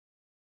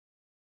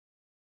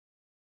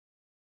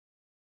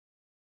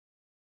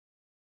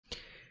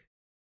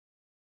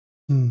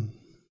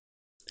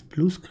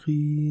Blue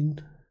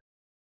screen.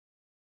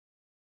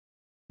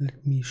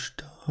 Let me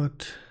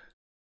start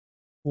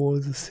all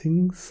the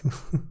things.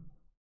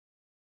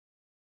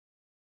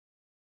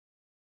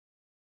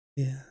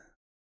 Yeah,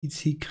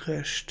 PC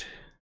crashed.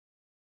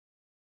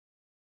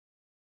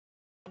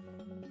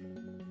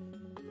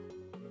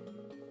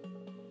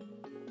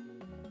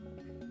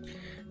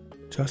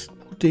 Just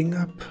booting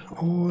up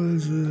all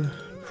the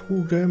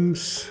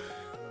programs.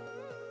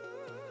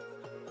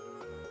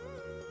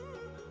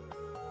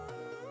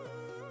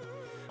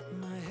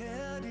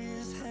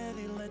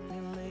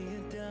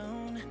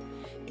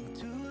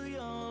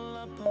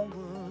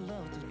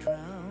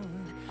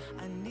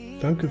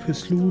 Danke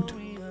fürs Loot.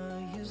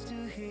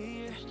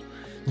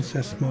 Muss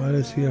erstmal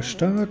alles wieder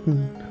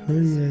starten.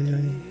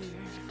 Eieiei.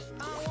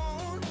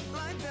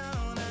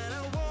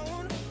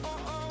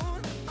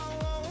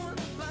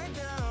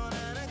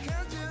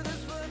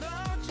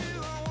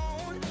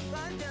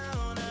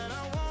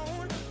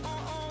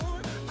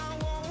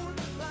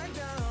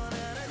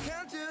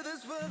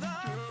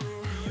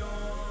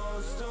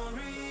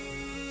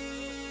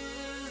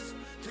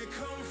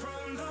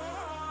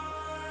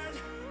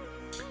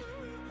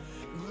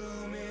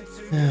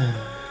 Ja.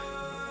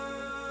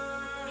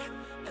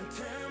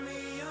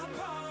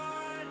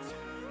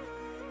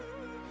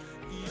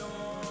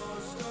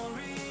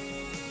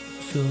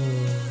 So.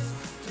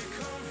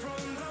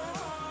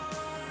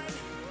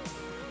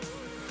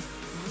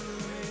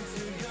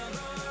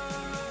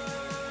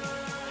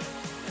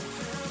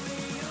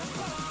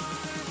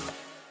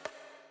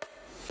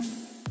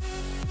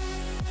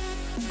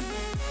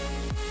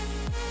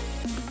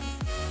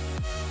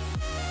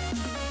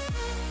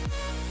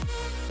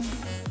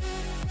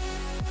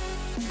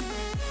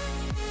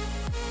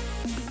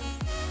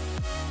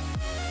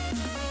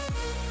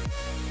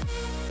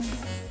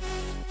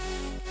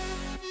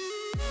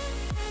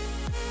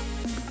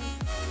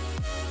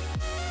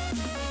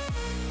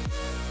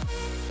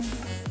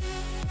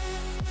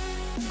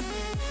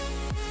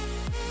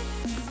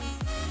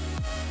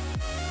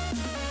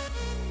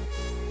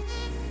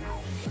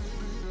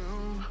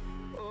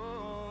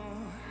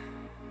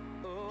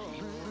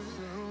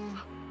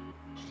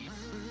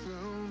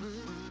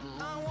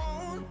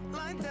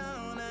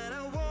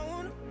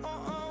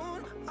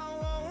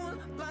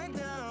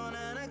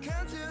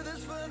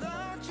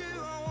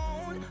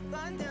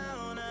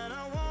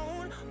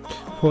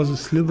 For the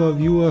Sliver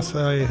viewers,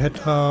 I had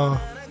a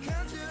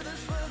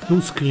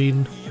blue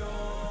screen.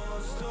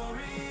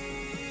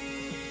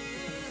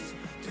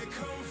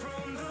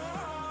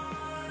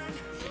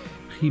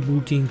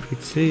 Rebooting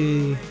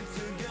PC.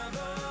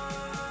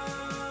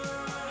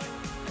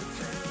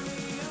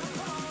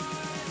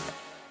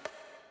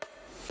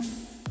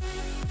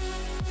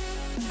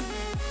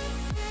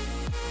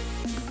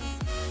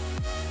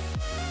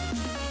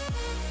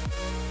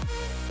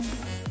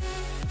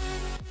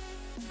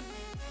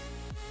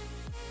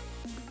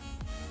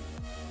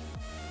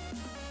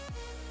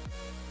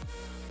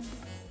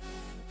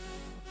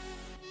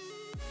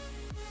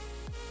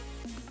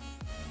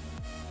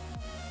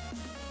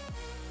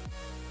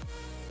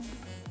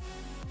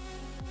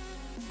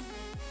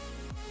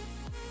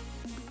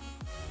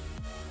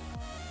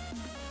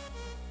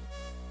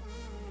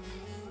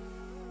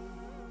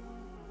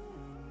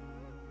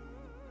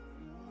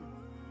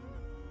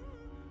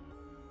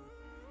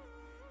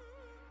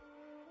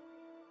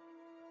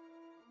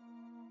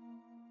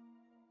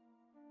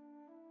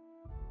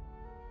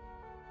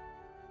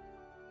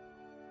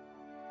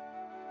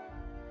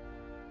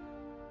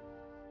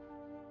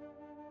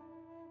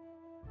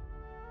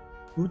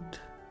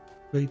 Gut,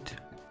 wait.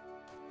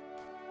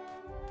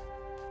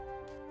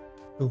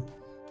 So,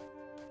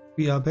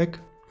 we are back.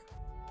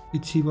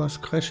 PC was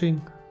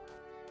crashing.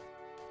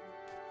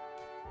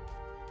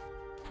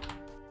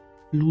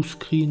 Blue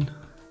screen.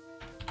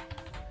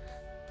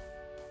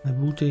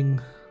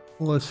 Booting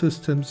all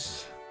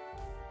systems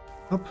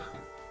up.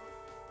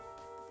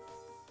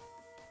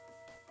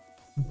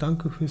 Und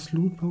danke fürs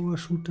Loot, Power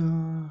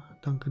Shooter.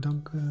 Danke,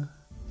 danke.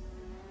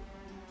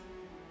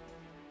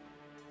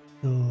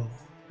 So.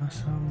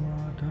 Das haben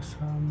wir, das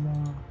haben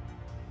wir.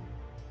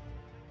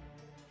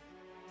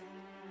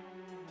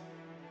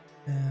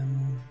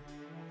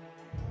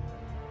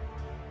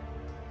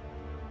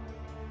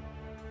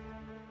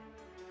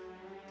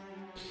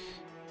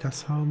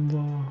 Das haben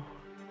wir.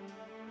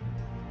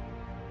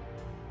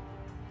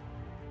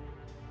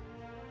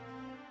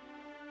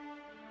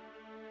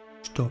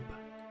 Stopp.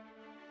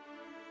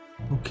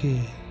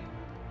 Okay.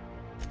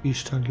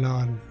 Spielstand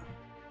laden.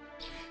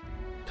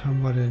 Was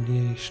haben wir denn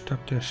hier?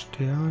 Stadt der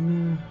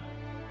Sterne.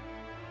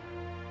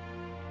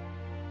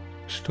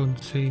 Stunde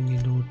 10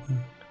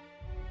 Minuten.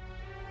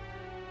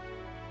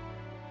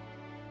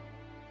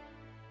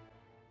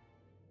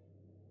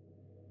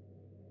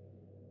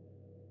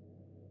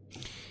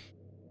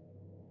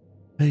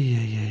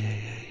 Eieieiei.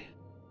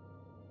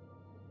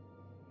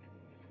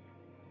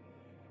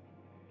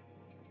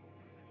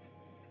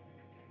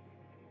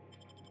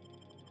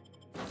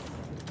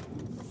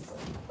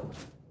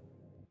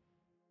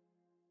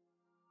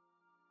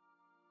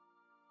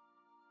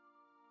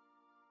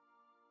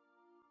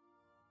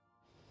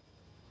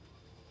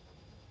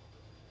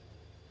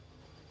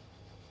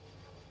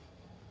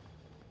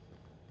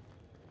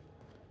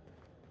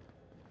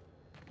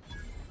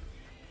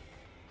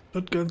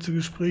 Das ganze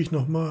Gespräch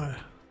nochmal.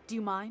 Do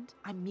you mind?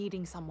 I'm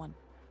meeting someone.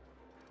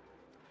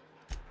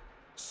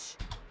 Shh.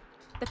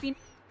 The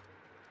Phoenix.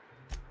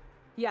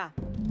 Yeah.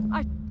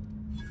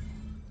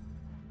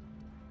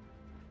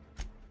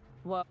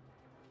 What?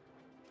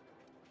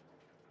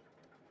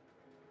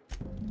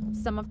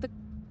 Some of the...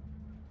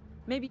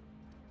 Maybe...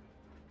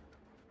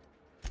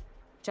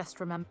 Just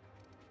remember...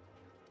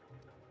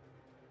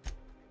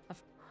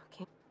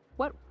 Okay.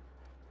 What?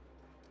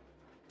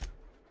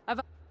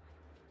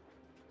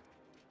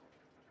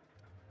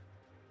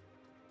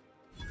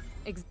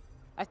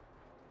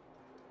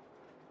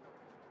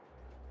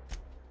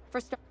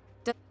 First...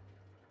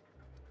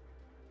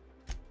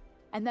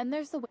 And then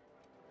there's the...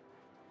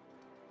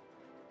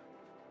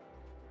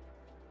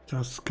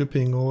 Just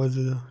skipping all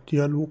the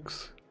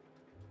dialogues.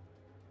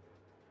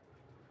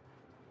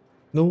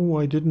 No,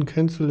 I didn't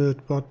cancel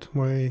it, but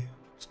my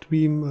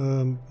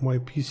stream, my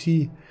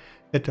PC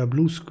had a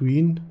blue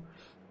screen.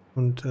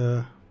 And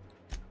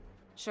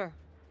sure,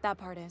 that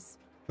part is.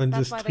 when the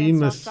That's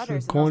stream is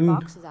gone,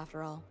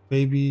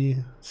 maybe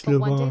But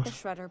one day Silver the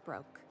shredder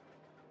broke.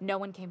 No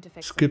one came to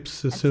fix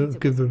skips it. the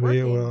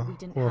giveaway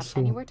or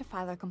so. Anywhere to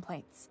file our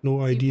complaints. No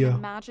so idea. You can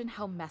imagine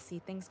how messy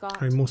things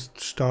got. I must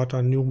start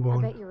a new I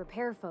one. bet your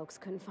repair folks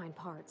couldn't find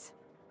parts.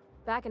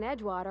 Back in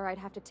Edgewater, I'd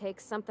have to take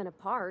something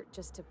apart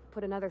just to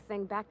put another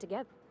thing back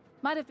together.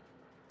 Might have.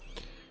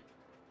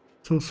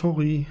 So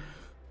sorry.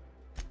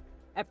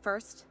 At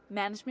first,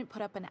 management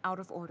put up an out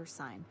of order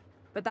sign,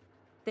 but that.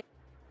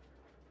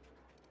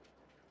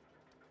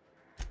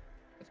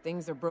 If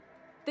things are broke,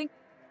 think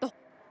the.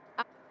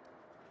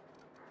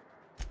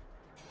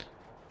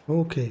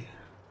 Okay.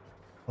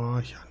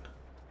 Speichern.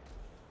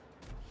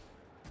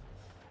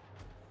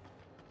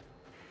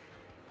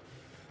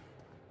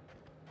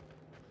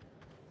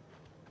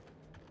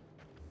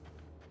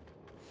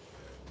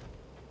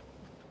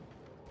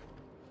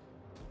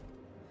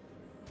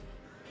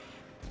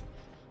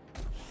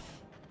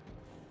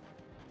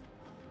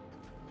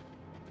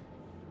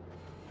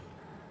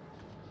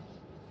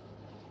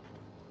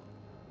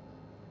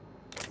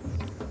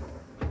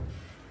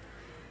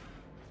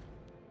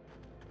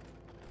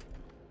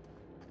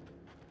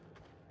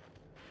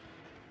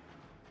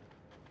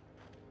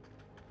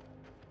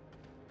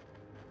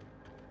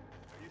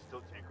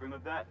 Still tinkering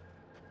with that?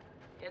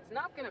 it's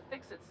not gonna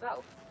fix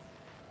itself.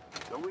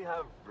 Don't we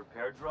have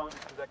repair drones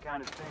for that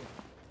kind of thing?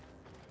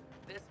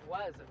 This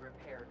was a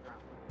repair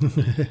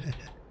drone.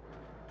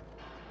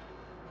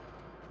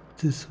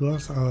 Das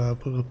war's aber,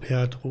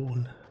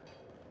 Repair-Drohnen.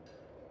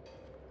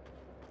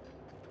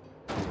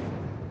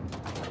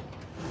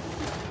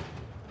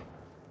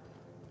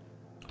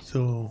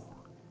 So.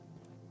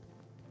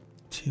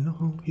 Ist hier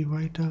noch irgendwie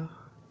weiter?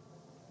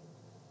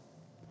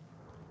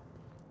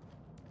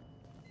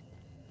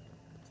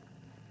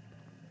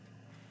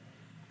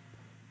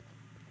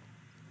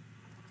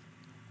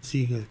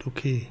 Siegelt,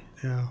 okay.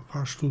 Der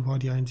Fahrstuhl war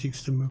die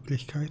einzigste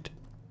Möglichkeit.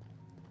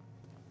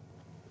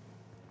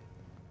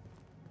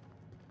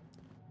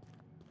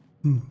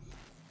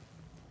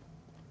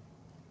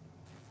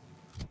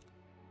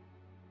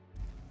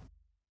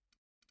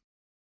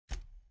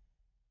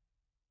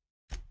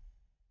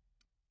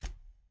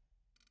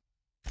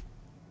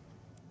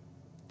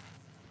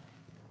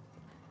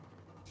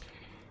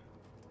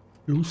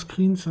 Blue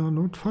screens are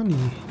not funny.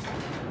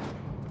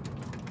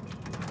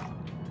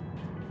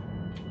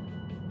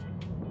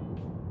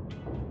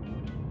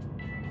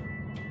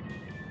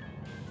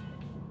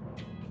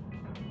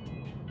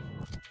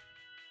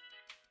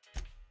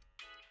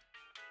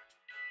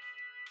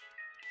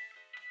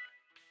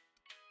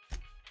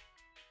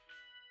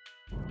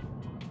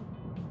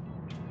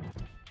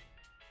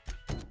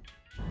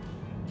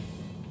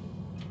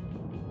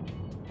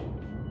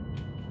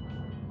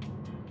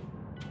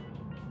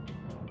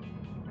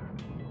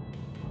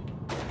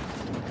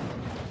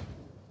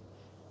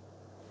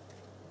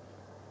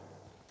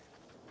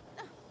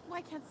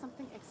 Why can't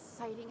something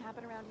exciting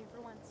happen around here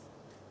for once?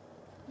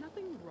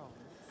 Nothing wrong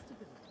with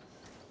stability.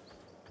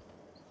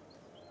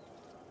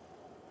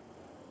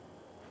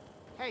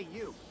 Hey,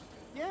 you.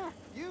 Yeah,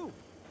 you.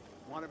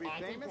 Want to be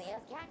famous?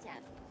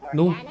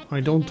 No, I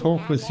don't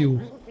talk with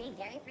you.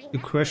 You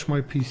crash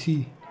my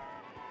PC.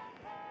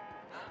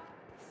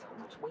 So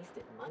much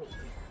wasted money here.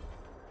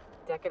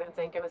 Decadence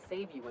ain't gonna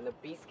save you when the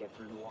beasts get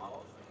through the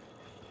walls.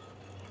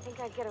 I think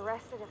I'd get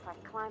arrested if I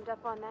climbed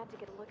up on that to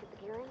get a look at the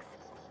gearings.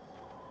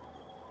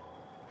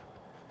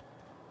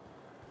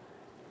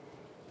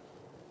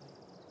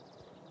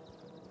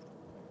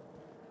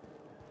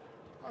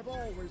 I've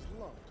always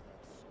loved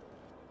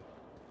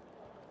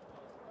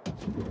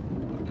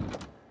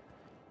that.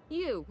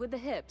 You, with the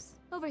hips.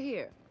 Over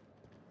here.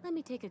 Let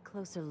me take a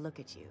closer look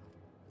at you.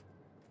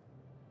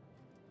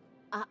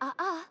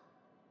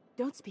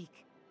 Don't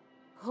speak.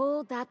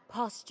 Hold that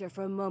posture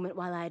for a moment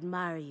while I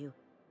admire you.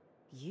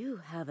 You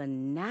have a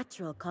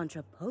natural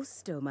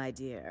contrapposto, my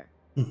dear.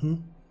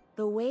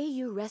 The way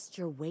you rest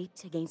your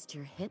weight against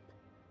your hip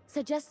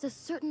suggests a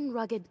certain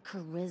rugged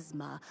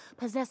charisma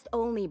possessed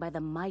only by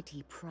the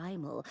mighty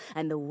primal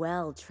and the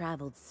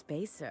well-traveled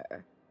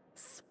spacer.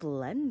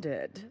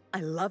 Splendid.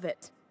 I love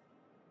it.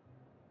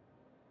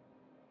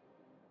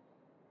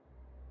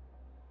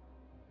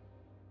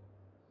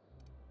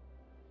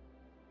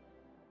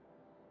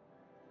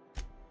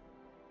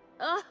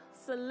 Ah,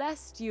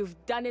 Celeste, you've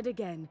done it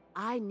again.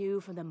 I knew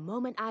from the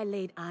moment I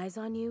laid eyes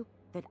on you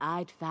that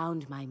I'd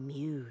found my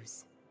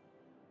muse.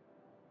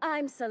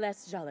 I'm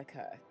Celeste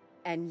Jolicoeur,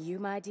 and you,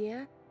 my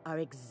dear, are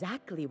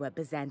exactly what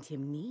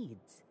Byzantium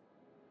needs.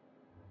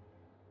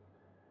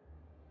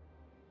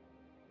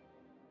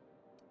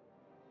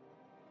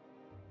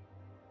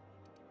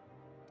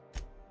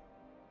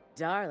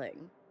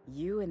 Darling,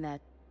 you and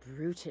that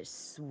brutish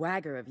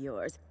swagger of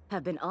yours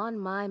have been on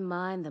my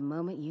mind the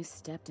moment you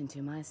stepped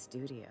into my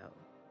studio.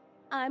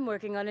 I'm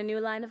working on a new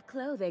line of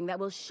clothing that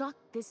will shock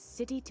this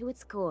city to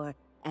its core,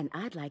 and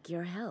I'd like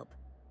your help.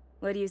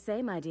 What do you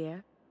say, my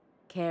dear?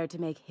 Care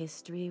to make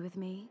history with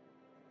me?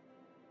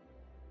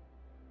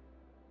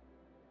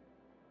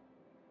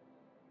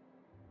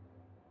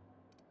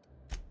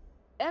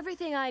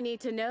 Everything I need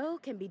to know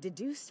can be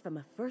deduced from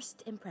a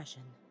first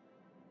impression.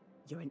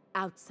 You're an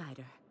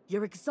outsider.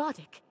 You're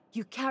exotic.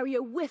 You carry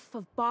a whiff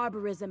of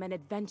barbarism and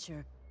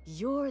adventure.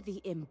 You're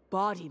the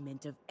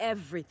embodiment of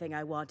everything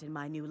I want in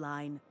my new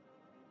line.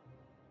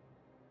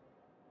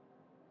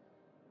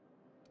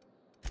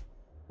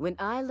 When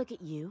I look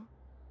at you,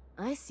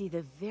 I see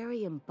the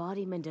very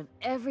embodiment of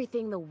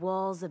everything the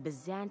walls of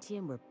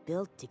Byzantium were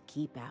built to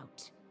keep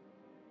out.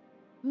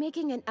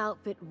 Making an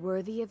outfit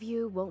worthy of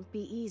you won't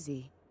be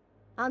easy.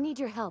 I'll need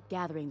your help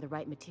gathering the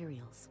right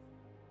materials.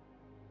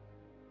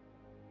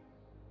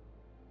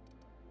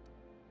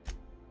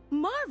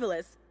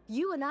 Marvelous!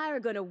 You and I are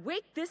gonna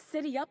wake this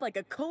city up like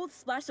a cold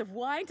splash of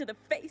wine to the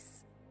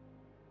face.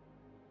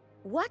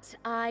 What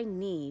I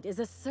need is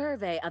a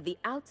survey of the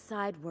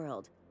outside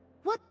world.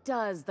 What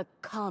does the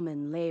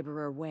common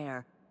laborer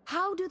wear?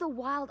 How do the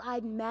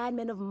wild-eyed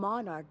madmen of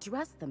Monarch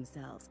dress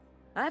themselves?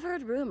 I've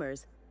heard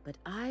rumors, but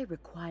I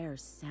require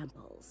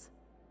samples.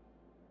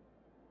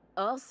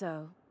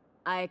 Also,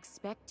 I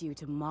expect you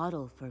to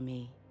model for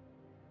me.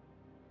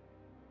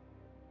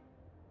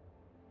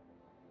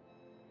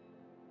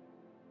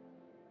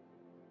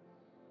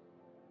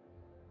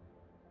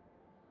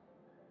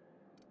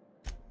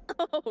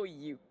 Oh,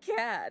 you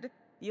cad!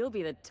 You'll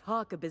be the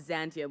talk of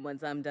Byzantium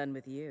once I'm done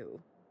with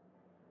you.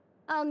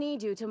 I'll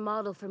need you to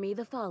model for me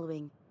the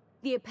following: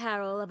 the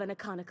apparel of an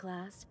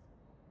iconoclast,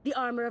 the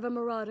armor of a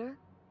marauder,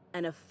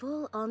 and a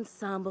full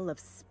ensemble of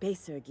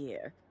spacer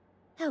gear,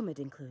 helmet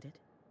included.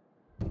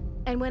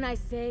 And when I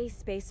say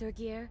spacer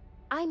gear,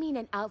 I mean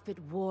an outfit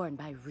worn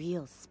by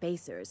real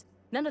spacers,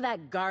 none of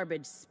that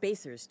garbage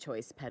spacer's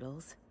choice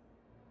pedals.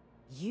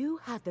 You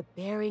have the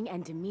bearing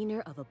and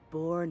demeanor of a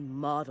born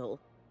model.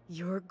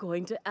 You're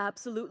going to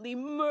absolutely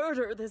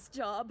murder this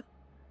job.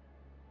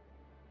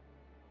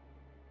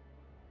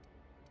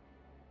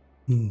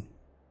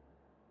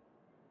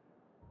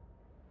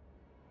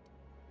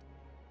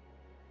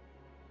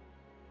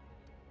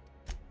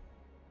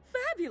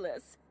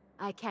 Fabulous!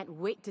 I can't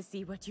wait to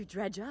see what you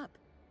dredge up.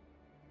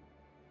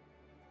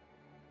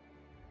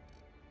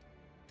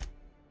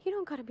 You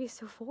don't gotta be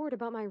so forward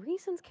about my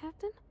reasons,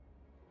 Captain.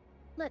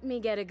 Let me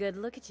get a good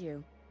look at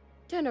you.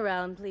 Turn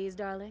around, please,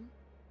 darling.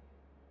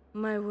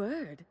 My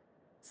word,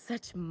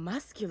 such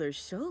muscular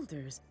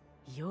shoulders.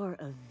 You're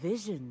a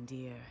vision,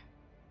 dear.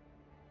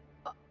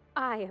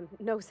 I am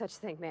no such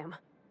thing, ma'am.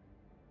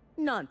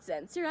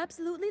 Nonsense, you're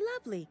absolutely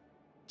lovely.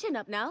 Chin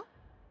up now.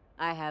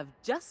 I have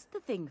just the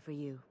thing for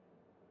you.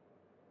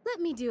 Let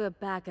me do a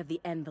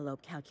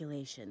back-of-the-envelope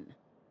calculation.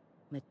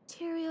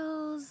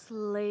 Materials,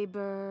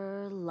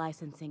 labor,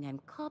 licensing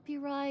and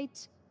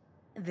copyright.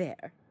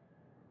 There.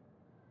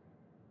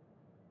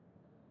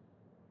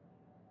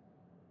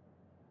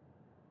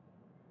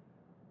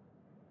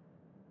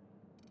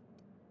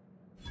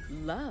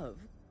 Love?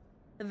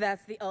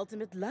 That's the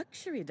ultimate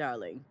luxury,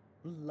 darling.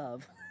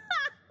 Love.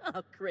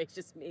 Oh,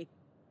 gracious me.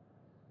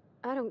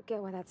 I don't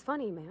get why that's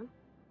funny, ma'am.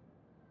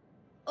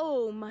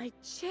 Oh, my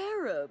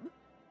cherub.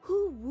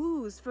 Who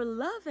woos for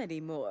love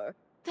anymore?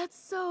 That's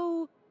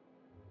so...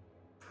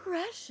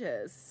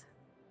 precious.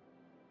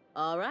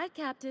 All right,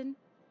 Captain.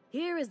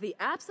 Here is the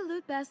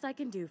absolute best I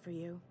can do for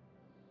you.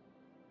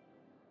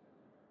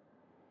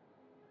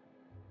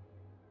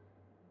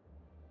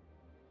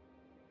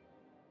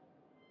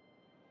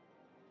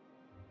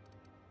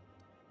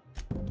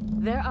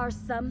 There are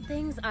some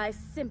things I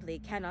simply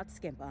cannot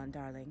skimp on,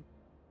 darling.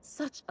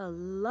 Such a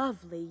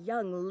lovely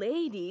young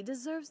lady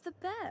deserves the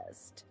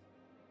best.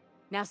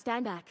 Now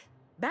stand back.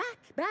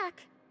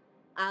 Back!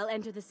 I'll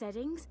enter the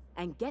settings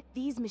and get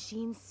these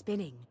machines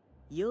spinning.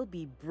 You'll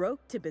be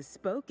broke to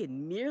bespoke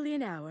in merely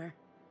an hour.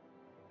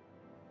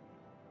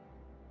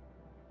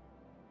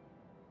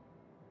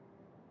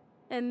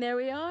 And there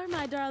we are,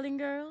 my darling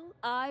girl.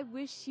 I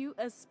wish you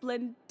a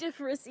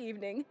splendiferous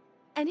evening.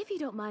 And if you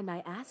don't mind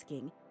my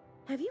asking,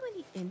 have you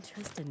any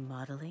interest in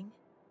modeling?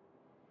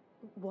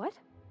 What?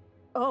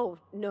 Oh,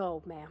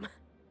 no, ma'am.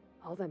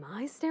 All them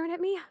eyes staring at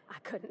me? I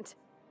couldn't.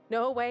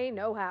 No way,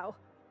 no how.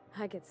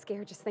 I get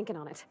scared just thinking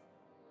on it.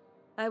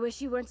 I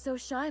wish you weren't so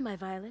shy, my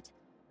Violet.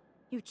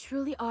 You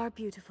truly are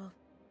beautiful.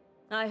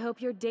 I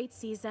hope your date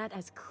sees that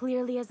as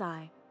clearly as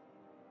I.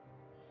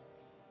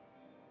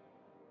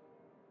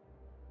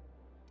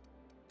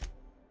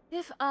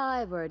 If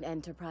I were an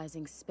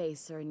enterprising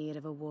spacer in need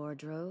of a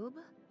wardrobe,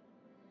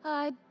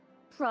 I'd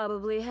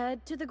probably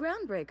head to the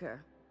Groundbreaker.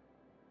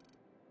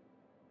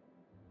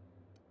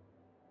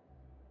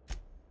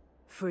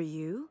 For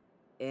you,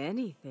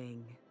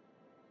 anything.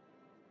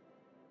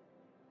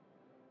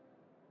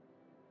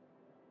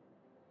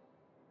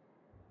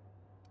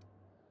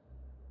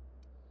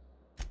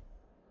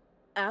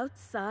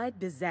 Outside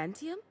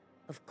Byzantium?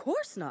 Of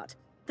course not.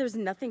 There's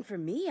nothing for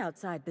me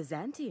outside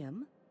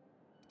Byzantium.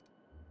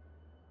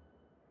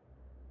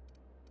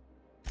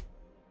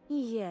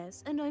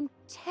 Yes, and I'm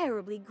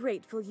terribly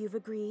grateful you've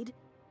agreed.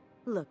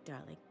 Look,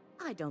 darling,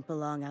 I don't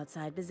belong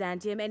outside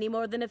Byzantium any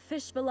more than a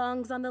fish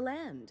belongs on the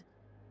land.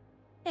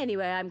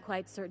 Anyway, I'm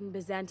quite certain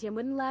Byzantium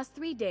wouldn't last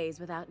 3 days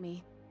without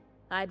me.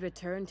 I'd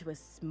return to a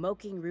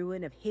smoking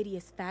ruin of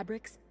hideous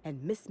fabrics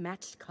and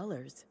mismatched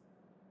colors.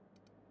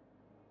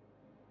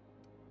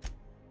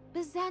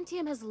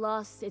 Byzantium has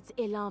lost its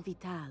élan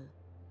vital.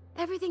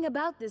 Everything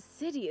about this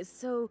city is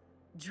so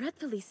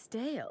dreadfully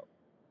stale.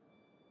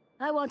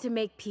 I want to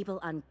make people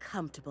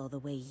uncomfortable the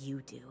way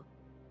you do.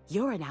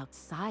 You're an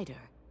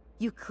outsider.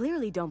 You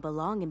clearly don't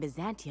belong in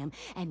Byzantium,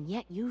 and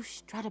yet you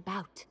strut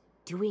about,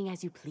 doing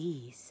as you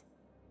please.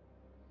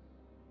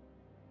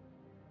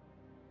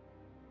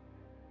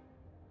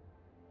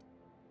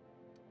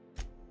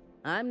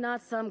 I'm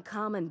not some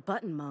common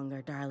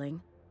buttonmonger,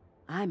 darling.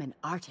 I'm an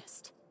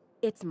artist.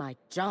 It's my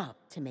job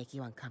to make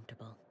you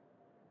uncomfortable.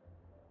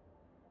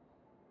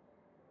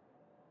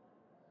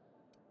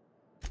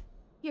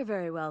 You're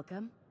very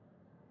welcome.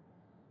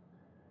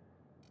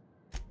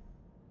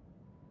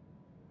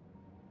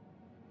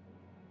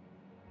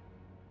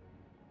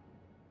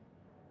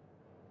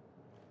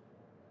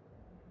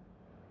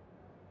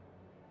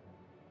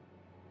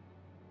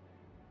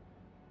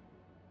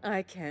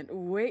 I can't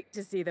wait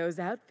to see those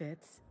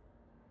outfits.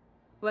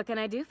 What can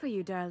I do for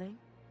you, darling?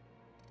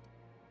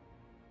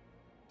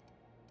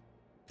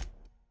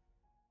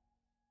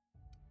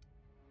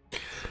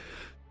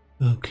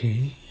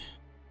 Okay.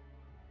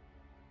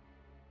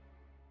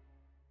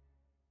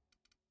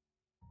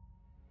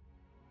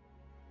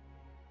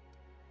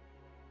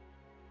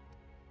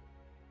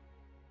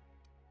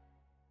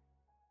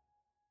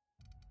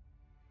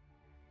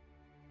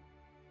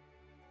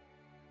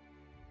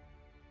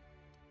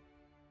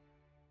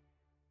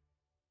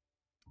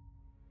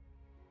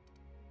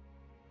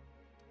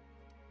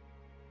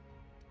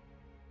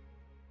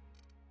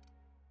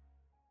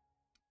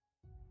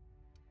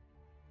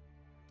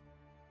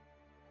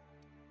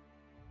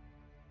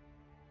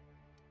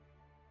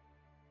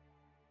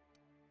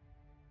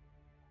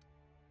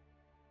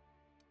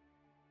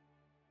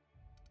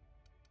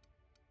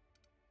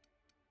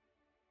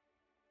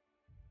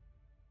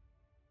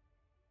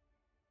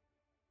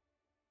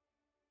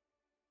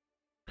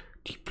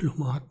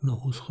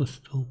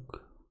 Diplomatenausrüstung.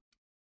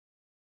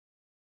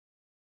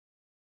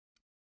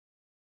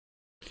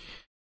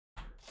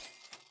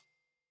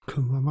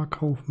 Können wir mal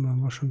kaufen,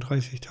 wenn wir schon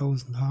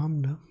 30.000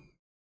 haben, ne?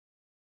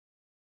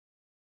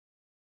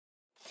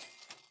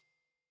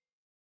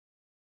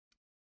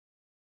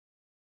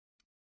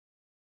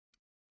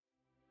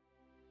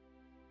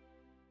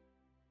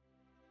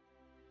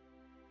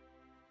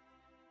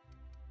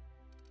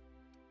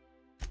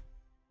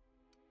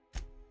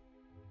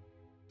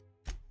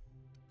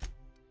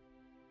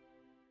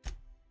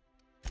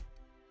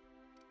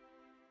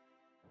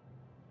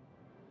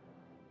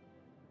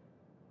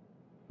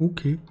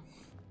 Okay.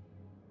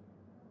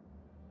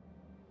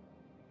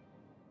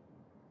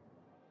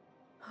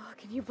 Oh,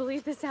 can you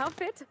believe this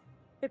outfit?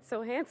 It's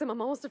so handsome, I'm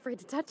almost afraid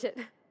to touch it.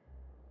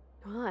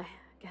 Well, I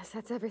guess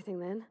that's everything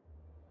then.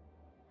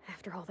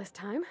 After all this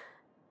time,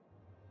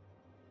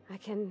 I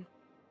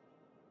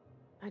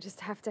just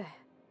have to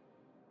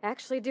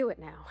actually do it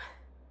now.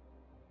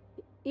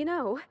 You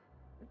know,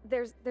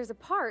 there's a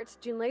part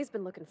Junlei's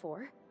been looking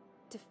for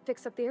to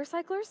fix up the air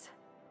cyclers.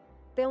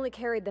 They only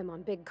carried them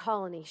on big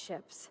colony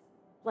ships,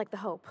 like the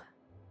Hope.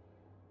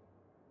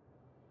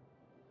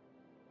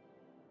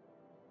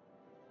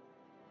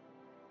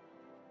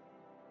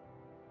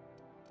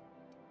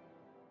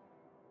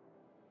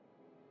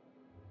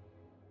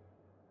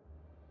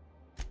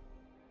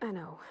 I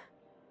know.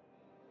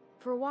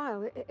 For a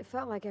while, it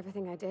felt like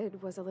everything I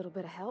did was a little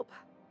bit of help.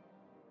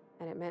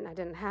 And it meant I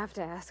didn't have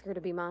to ask her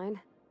to be mine.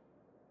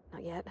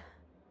 Not yet.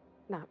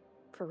 Not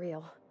for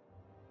real.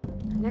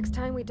 Next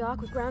time we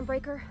dock with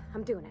Groundbreaker,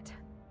 I'm doing it.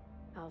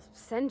 I'll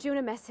send June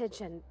a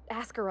message and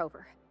ask her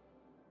over.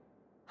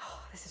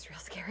 Oh, this is real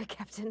scary,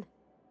 Captain.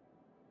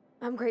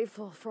 I'm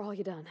grateful for all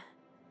you done.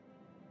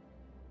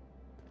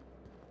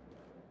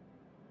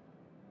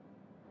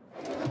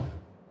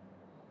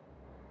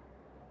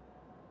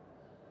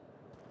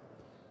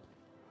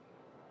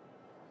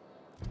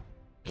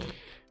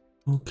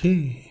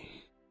 Okay.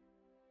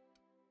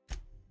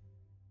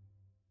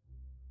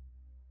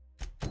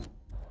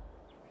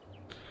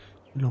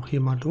 Noch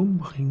jemand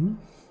umbringen?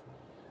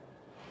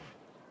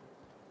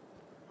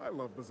 I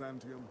love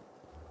Byzantium.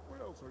 What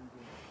else are you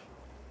doing?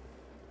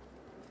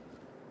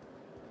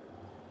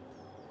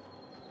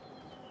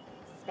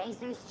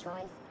 Spacer's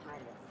Choice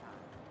Tartar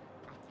Sauce.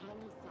 A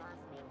tangy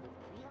sauce made with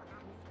real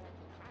atmospheric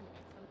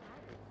contaminants from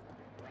tartars.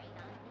 Great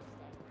on fish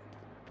sticks.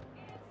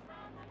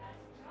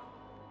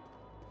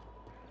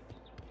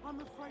 I'm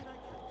afraid I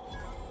can't call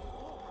out the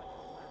war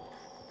record, man.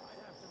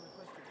 I'd have to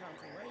request a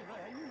counter waiver,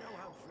 and you know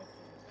how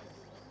dreadful it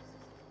is.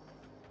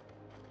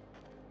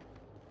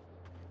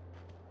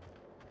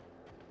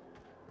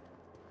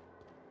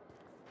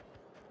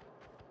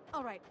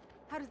 All right,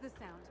 how does this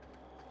sound?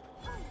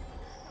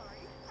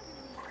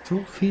 So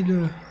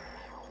viele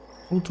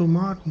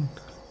Automaten.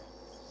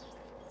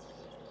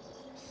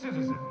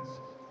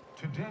 Citizens,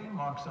 today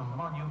marks a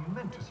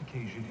monumentous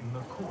occasion in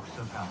the course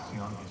of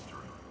Halcyon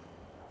history.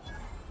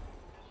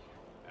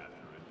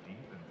 After a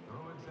deep and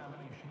thorough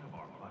examination of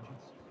our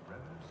budgets,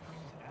 revenue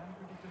streams, and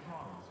predictive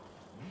models,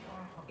 we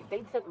are... If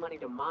they'd sent money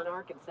to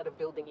Monarch instead of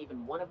building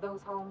even one of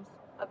those homes,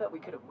 I bet we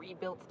could have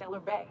rebuilt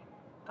Stellar Bay.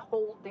 The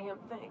whole damn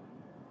thing.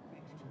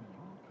 Thanks to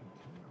your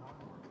continued hard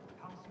work,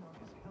 Halcyon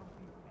is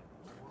healthier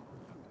and more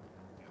productive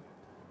than ever.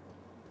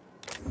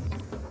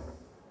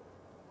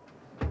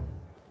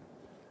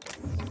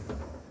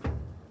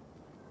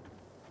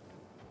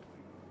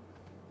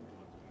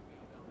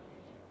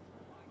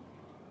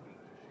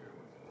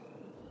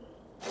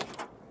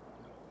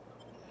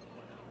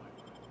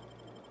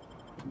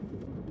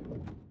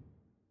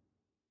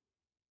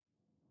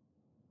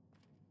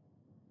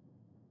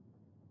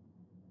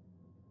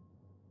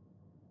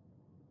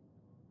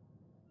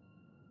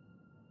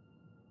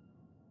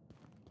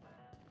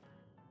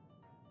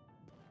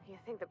 You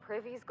think the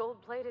privy's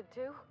gold-plated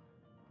too?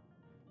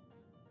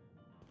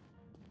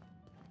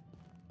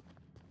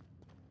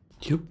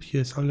 Jupp,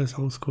 hier ist alles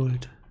aus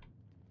Gold.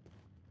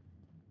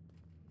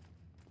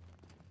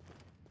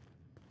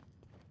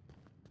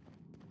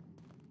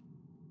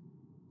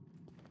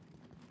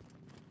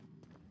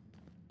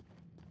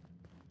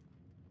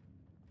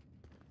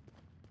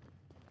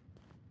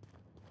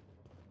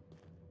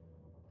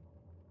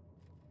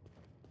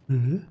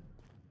 Mhm.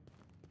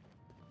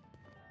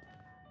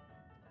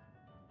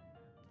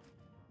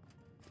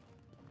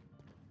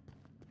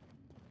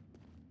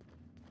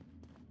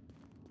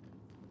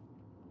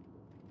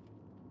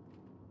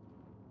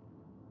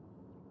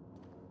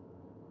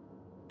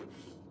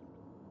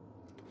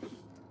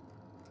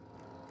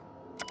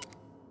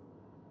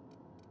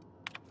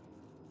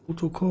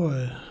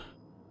 Protokoll.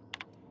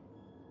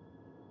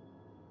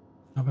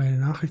 Ich habe eine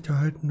Nachricht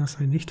erhalten, dass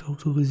ein nicht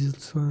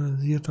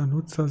autorisierter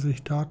Nutzer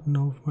sich Daten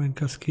auf mein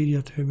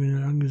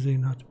Cascadia-Terminal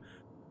angesehen hat.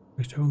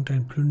 Vielleicht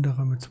irgendein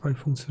Plünderer mit 2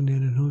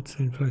 funktionierenden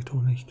Hirnzellen, vielleicht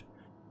auch nicht.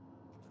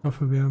 Ich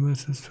hoffe, wer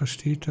es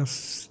versteht,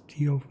 dass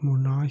die auf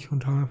Monarch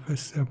und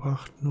Haarfest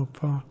erbrachten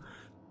Opfer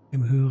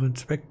dem höheren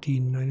Zweck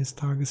dienen. Eines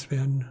Tages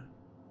werden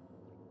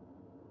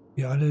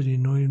wir alle die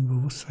neuen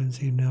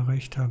Bewusstseinsebene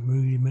erreicht haben.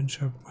 Möge die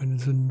Menschheit meine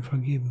Sünden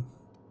vergeben.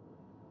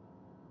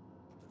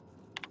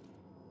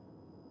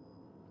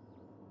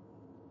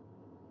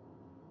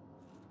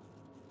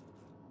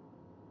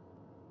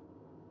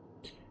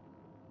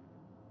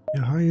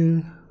 Ja,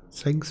 heil.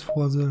 Thanks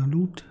for the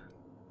loot.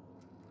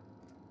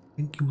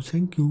 Thank you,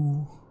 thank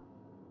you.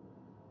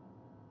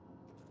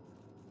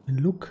 And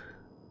look.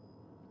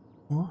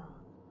 Oh.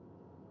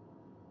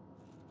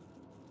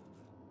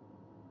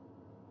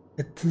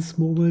 At this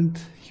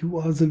moment, you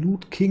are the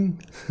loot king.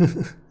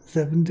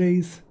 7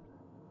 days.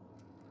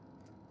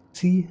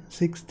 See,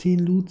 16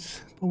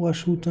 loots. Power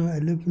shooter,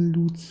 11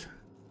 loots.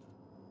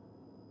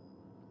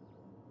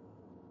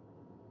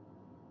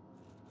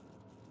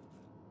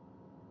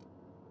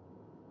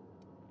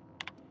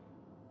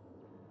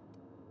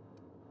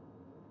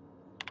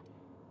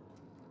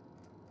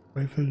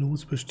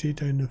 Zweifellos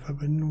besteht eine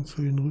Verbindung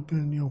zu den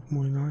Rüppeln, die auf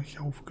Monarch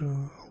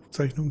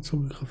Aufzeichnungen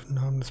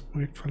zugegriffen haben. Das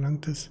Projekt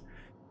verlangt es,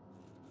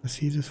 dass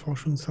jedes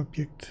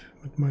Forschungsobjekt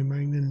mit meinem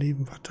eigenen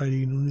Leben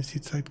verteidige. Nun ist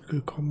die Zeit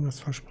gekommen, das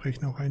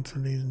Versprechen auch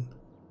einzulesen.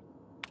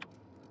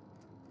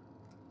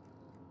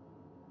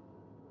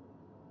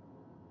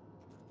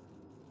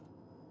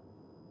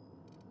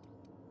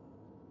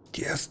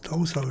 Die ersten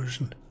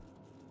Außerirdischen.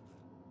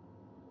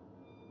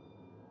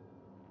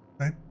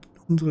 Seit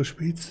unsere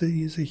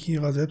Spezies sich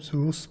ihrer selbst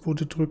bewusst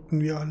wurde, drückten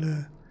wir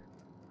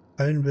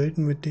allen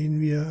Welten, mit denen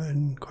wir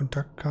in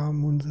Kontakt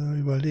kamen, unsere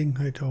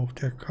Überlegenheit auf.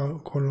 Der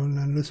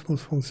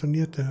Kolonialismus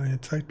funktionierte eine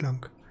Zeit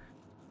lang.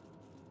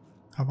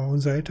 Aber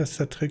unser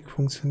ältester Trick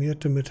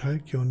funktionierte mit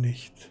Halcyon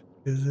nicht.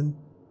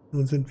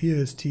 Nun sind wir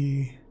es,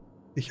 die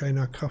sich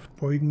einer Kraft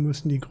beugen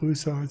müssen, die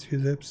größer als wir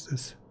selbst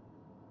ist.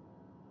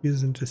 Wir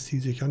sind es, die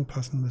sich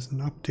anpassen müssen.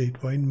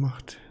 Update, Wein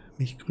macht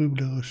mich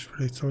grüblerisch.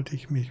 Vielleicht sollte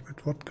ich mich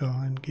mit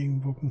Wodka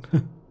entgegenwirken.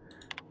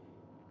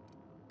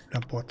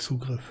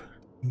 Laborzugriff.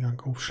 Den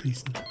Gang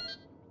aufschließen.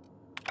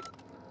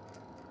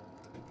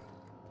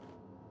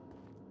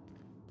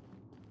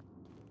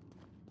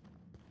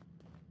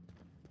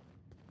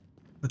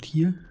 Was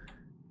hier?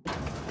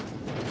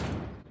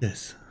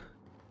 Yes.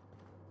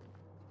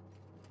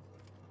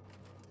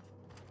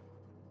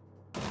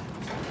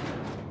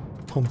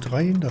 Kommt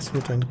rein, das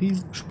wird ein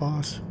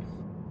Riesenspaß.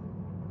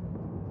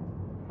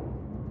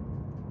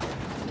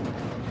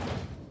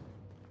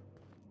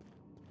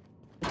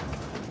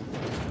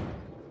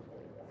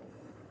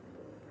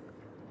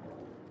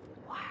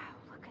 Wow,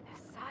 look at the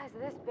size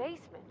of this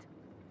basement.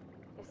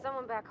 If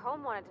someone back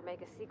home wanted to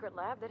make a secret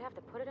lab, they'd have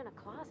to put it in a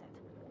closet.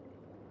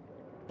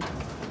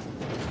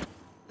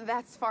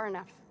 That's far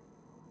enough.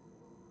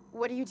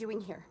 What are you doing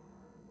here?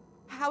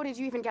 How did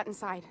you even get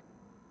inside?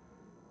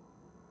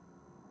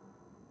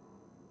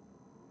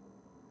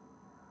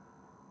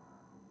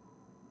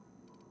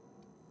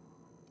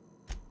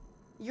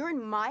 You're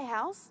in my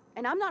house,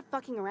 and I'm not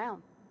fucking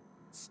around.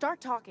 Start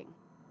talking.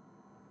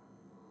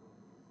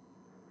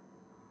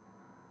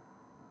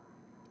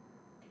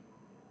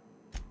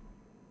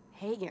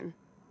 Hagen.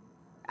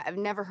 I've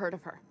never heard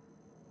of her.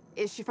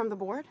 Is she from the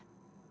board?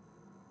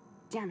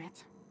 Damn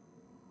it.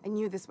 I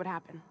knew this would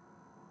happen.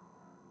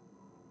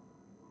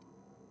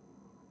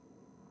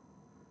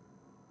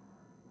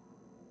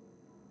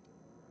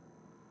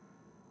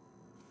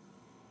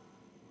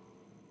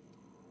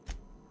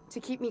 To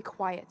keep me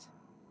quiet.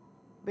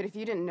 But if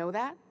you didn't know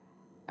that,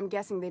 I'm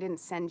guessing they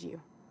didn't send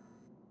you.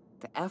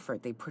 The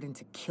effort they put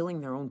into killing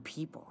their own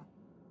people.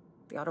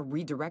 They ought to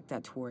redirect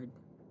that toward,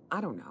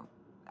 I don't know,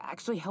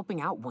 actually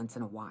helping out once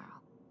in a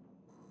while.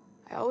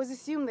 I always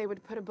assumed they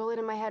would put a bullet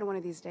in my head one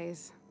of these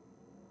days.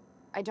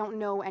 I don't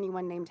know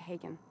anyone named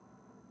Hagen.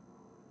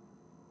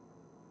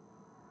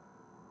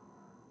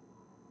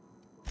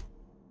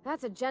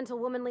 That's a gentle,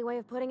 womanly way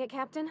of putting it,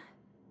 Captain.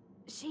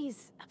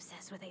 She's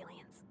obsessed with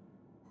aliens.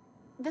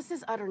 This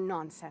is utter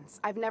nonsense.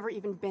 I've never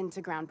even been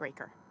to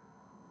Groundbreaker.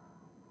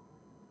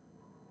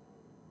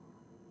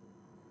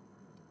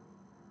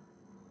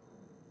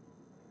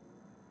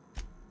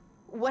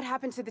 What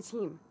happened to the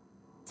team?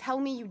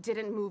 Tell me you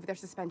didn't move their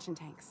suspension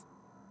tanks.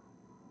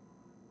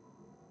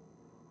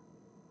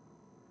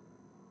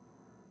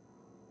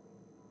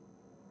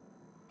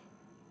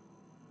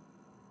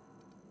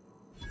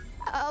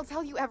 I'll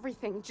tell you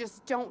everything,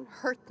 just don't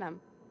hurt them.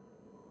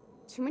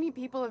 Too many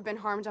people have been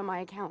harmed on my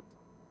account.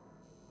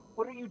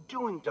 What are you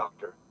doing,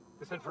 Doctor?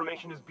 This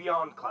information is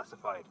beyond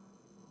classified.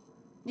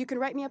 You can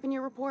write me up in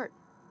your report.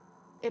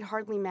 It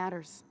hardly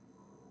matters.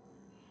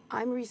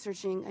 I'm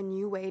researching a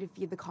new way to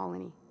feed the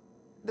colony.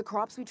 The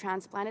crops we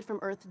transplanted from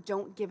Earth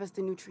don't give us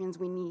the nutrients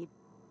we need.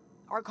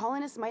 Our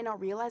colonists might not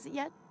realize it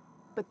yet,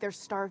 but they're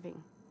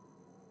starving.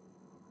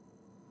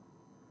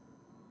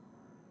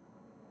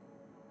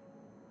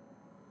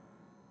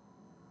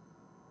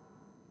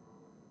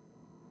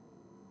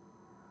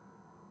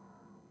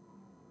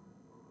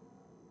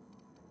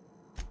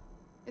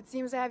 It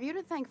seems I have you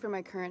to thank for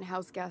my current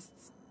house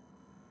guests.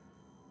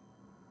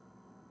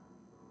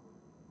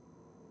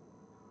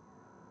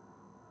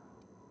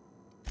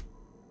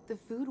 The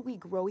food we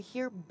grow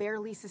here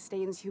barely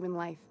sustains human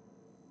life.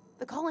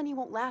 The colony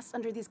won't last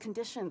under these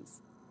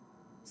conditions.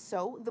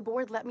 So, the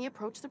board let me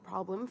approach the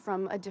problem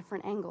from a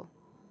different angle.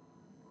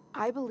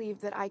 I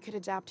believed that I could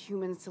adapt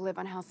humans to live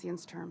on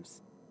Halcyon's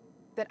terms.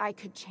 That I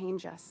could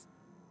change us.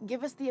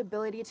 Give us the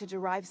ability to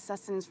derive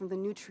sustenance from the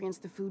nutrients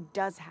the food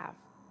does have.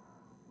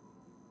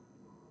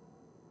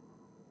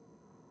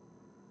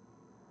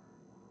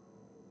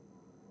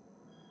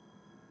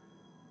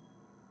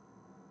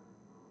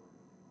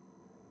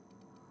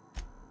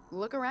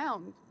 Look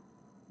around.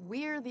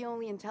 We're the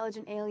only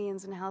intelligent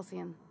aliens in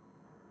Halcyon.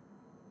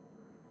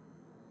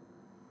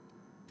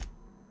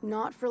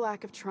 Not for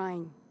lack of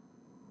trying.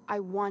 I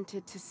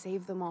wanted to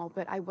save them all,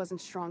 but I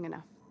wasn't strong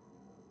enough.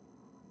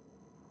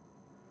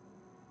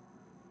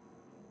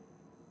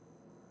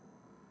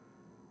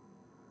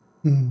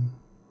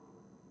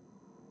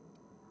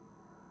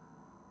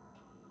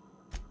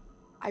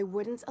 I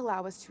wouldn't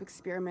allow us to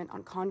experiment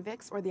on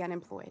convicts or the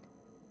unemployed.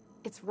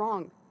 It's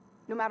wrong,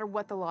 no matter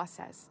what the law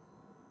says.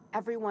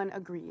 Everyone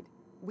agreed.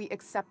 We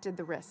accepted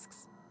the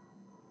risks.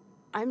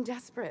 I'm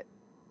desperate.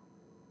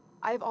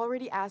 I've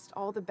already asked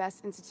all the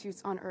best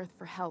institutes on Earth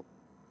for help.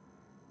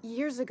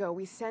 Years ago,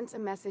 we sent a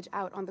message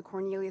out on the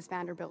Cornelius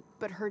Vanderbilt,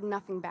 but heard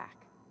nothing back.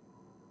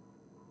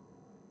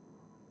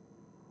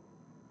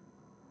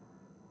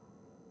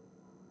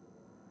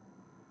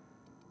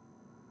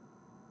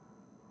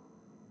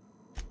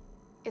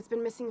 It's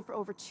been missing for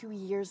over 2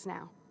 years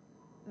now.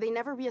 They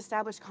never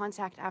re-established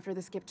contact after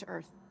the skip to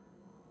Earth.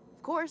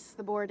 Of course,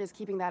 the board is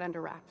keeping that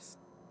under wraps.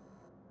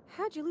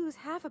 How'd you lose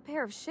half a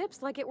pair of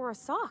ships like it were a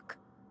sock?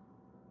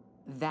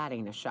 That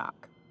ain't a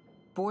shock.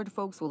 Board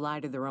folks will lie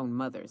to their own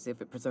mothers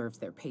if it preserves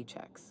their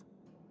paychecks.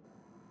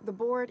 The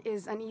board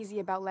is uneasy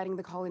about letting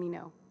the colony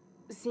know,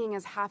 seeing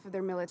as half of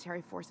their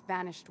military force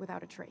vanished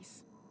without a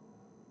trace.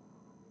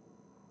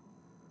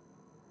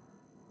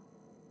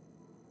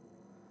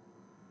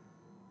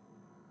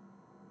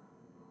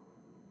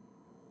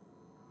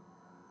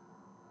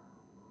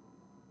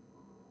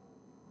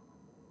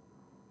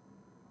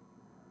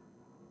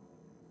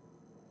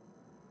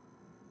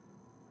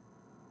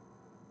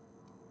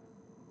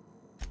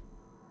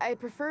 I'd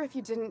prefer if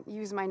you didn't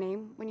use my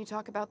name when you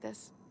talk about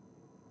this.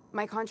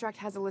 My contract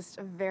has a list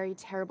of very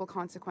terrible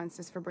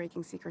consequences for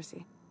breaking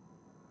secrecy.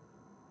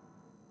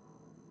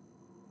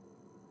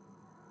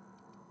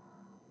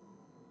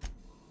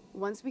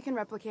 Once we can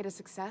replicate a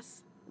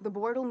success, the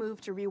board will move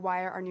to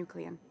rewire our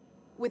nucleon.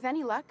 With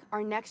any luck,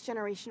 our next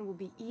generation will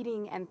be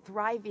eating and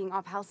thriving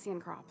off halcyon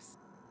crops.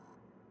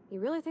 You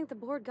really think the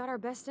board got our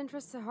best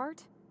interests at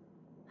heart?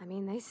 I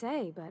mean, they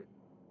say, but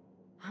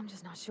I'm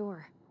just not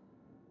sure.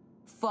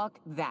 Fuck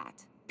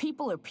that.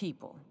 People are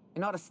people,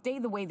 and ought to stay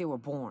the way they were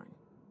born.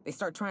 They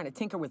start trying to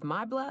tinker with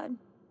my blood,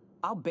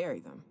 I'll bury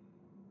them.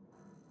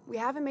 We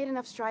haven't made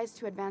enough strides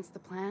to advance the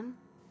plan.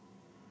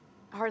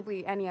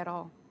 Hardly any at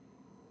all.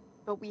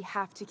 But we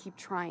have to keep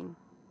trying.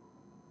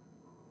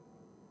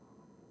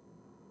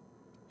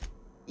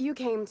 You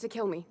came to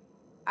kill me.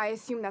 I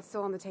assume that's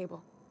still on the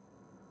table.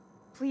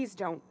 Please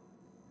don't.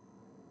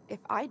 If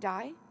I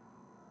die,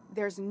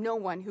 there's no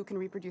one who can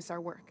reproduce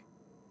our work.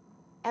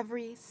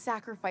 Every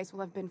sacrifice will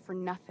have been for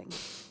nothing.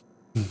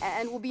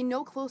 And we'll be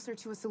no closer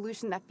to a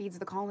solution that feeds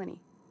the colony.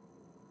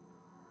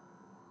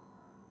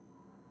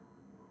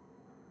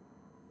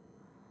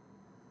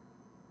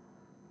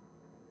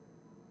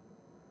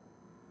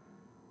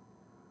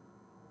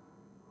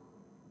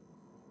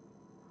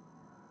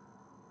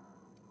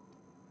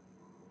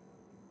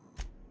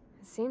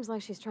 It seems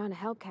like she's trying to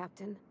help,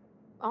 Captain.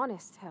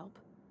 Honest help.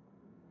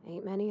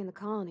 Ain't many in the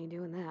colony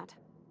doing that.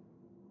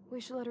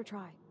 We should let her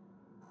try.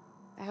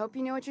 I hope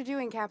you know what you're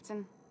doing,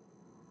 Captain.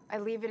 I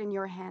leave it in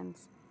your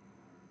hands.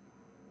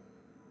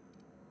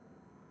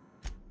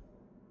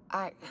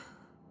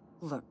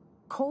 Look,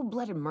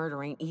 cold-blooded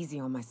murder ain't easy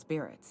on my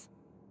spirits.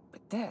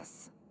 But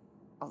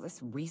all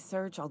this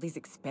research, all these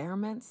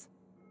experiments,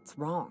 it's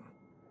wrong.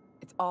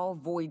 It's all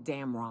void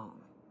damn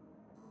wrong.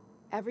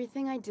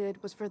 Everything I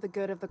did was for the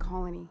good of the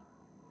colony.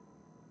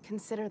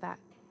 Consider that.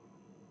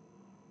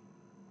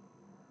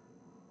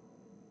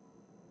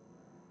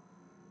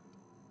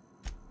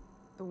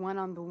 The one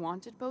on the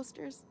wanted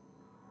posters?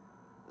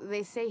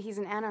 They say he's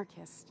an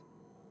anarchist.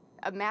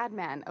 A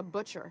madman, a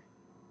butcher.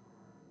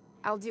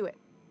 I'll do it.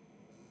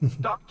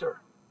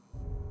 Doctor!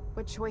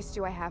 What choice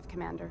do I have,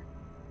 Commander?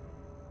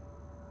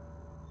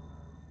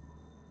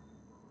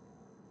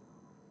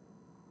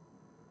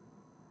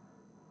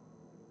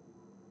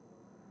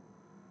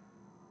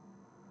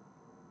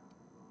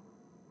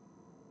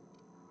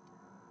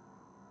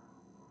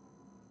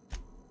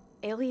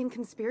 Alien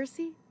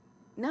conspiracy?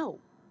 No.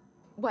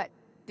 What,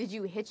 did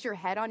you hit your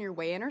head on your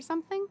way in or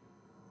something?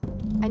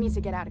 I need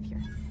to get out of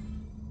here.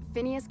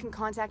 Phineas can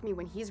contact me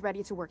when he's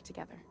ready to work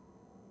together.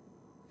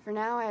 For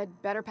now,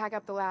 I'd better pack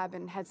up the lab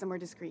and head somewhere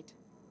discreet.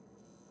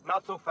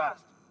 Not so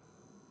fast.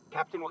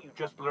 Captain, what you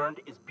just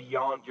learned is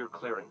beyond your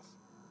clearance.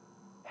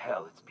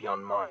 Hell, it's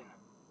beyond mine.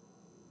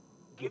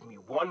 Give me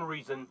one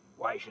reason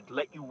why I should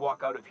let you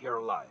walk out of here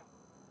alive.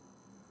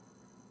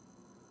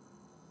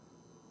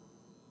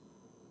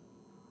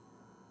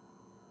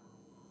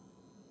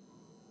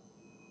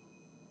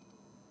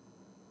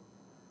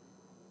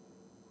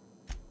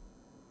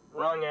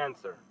 Wrong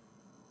answer.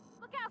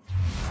 Look out!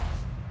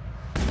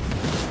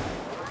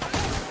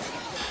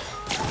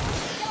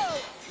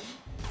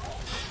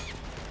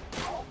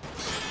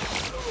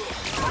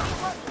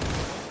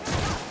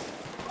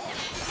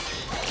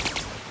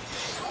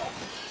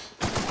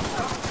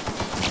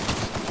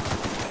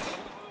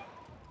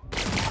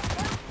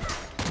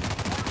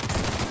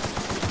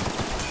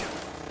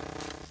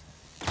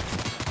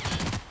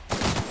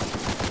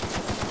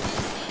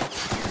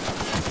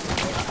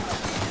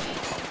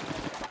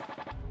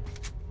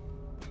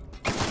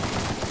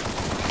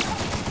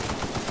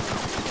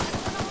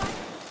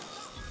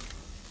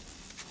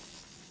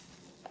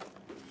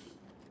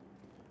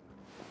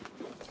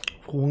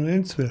 Wrong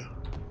answer.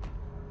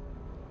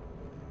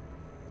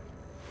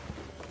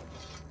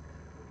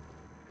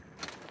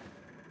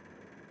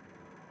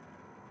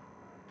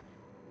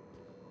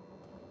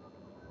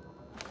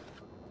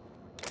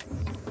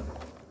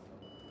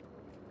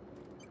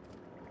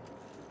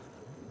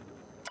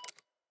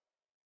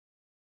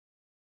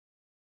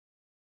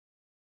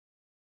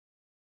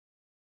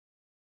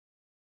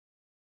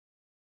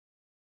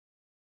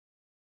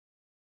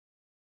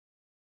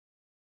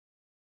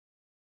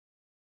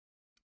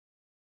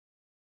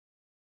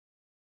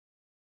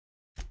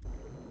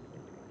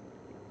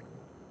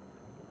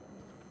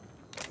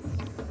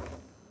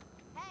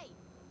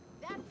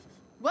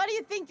 What do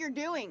you think you're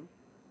doing?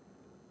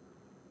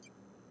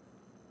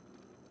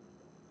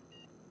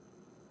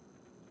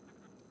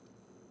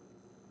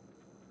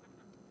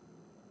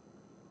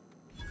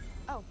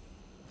 Oh,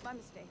 my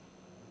mistake.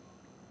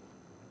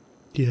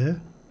 Yeah.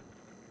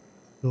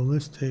 No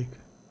mistake.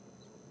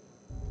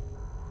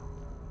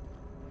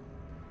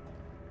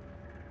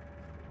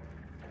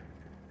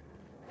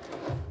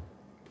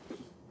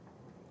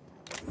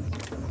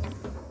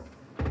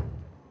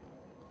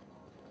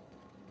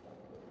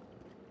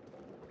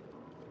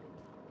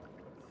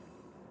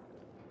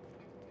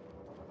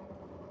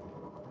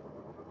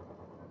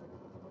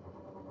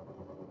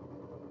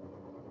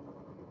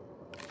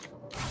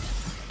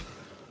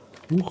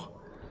 Huch.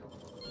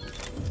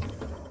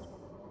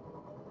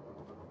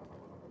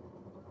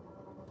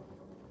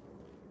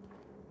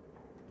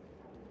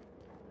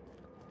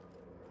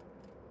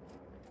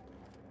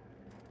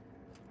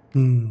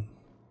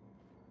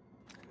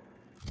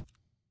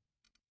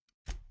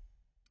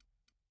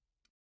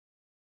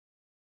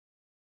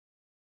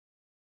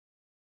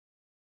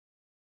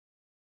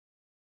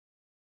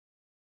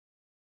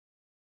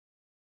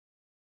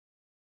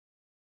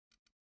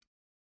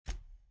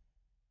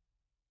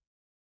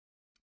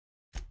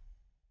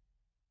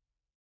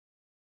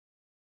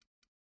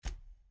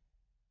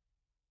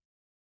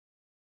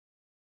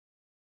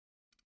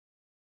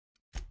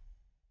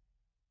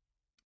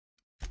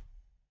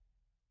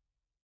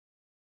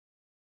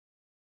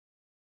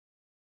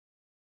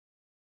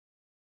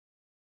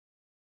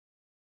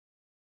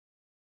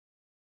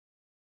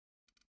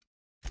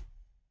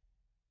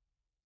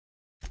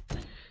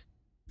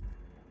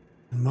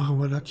 Dann machen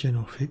wir das hier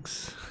noch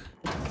fix.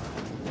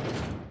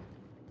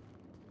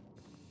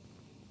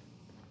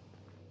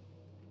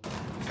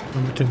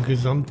 Damit dem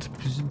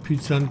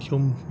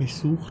Gesamt-Byzantium mich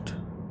sucht.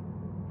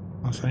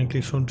 War es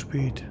eigentlich schon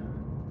spät.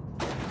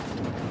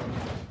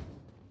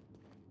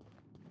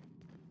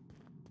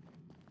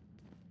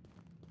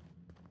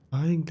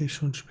 Eigentlich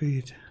schon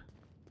spät.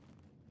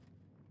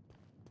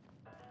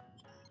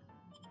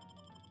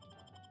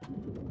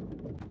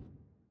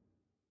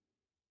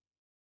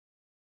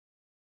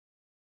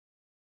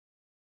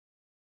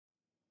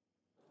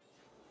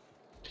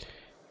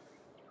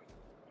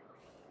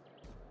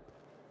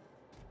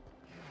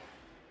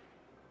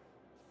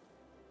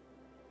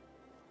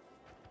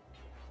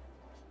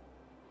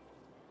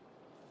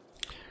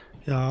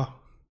 Ja.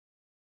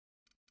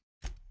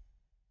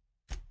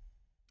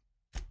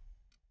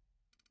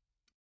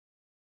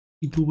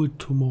 We do it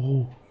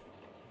tomorrow.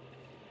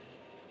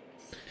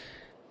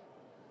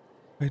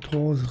 I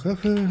draw the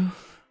raffle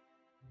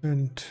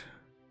and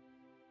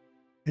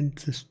end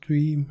the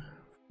stream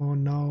for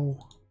now.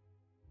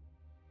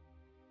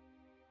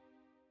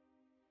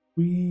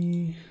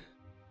 We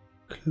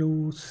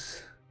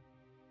close.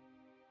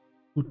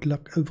 Good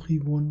luck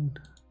everyone.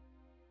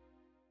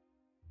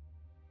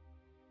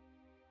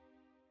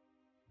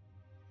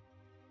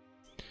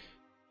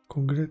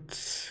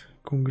 Congrats,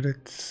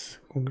 congrats,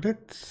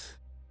 congrats.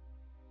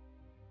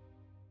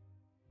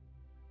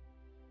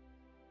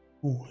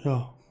 Oh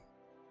ja.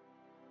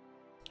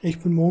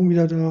 Ich bin morgen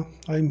wieder da.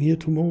 I'm here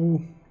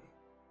tomorrow.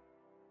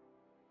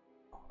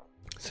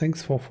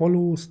 Thanks for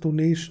follows,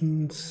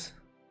 donations,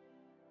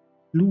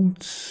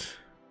 loots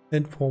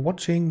and for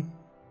watching.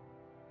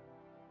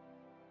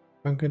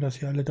 Danke, dass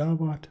ihr alle da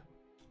wart.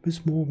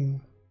 Bis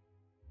morgen.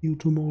 See you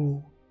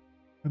tomorrow.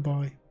 Bye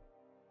bye.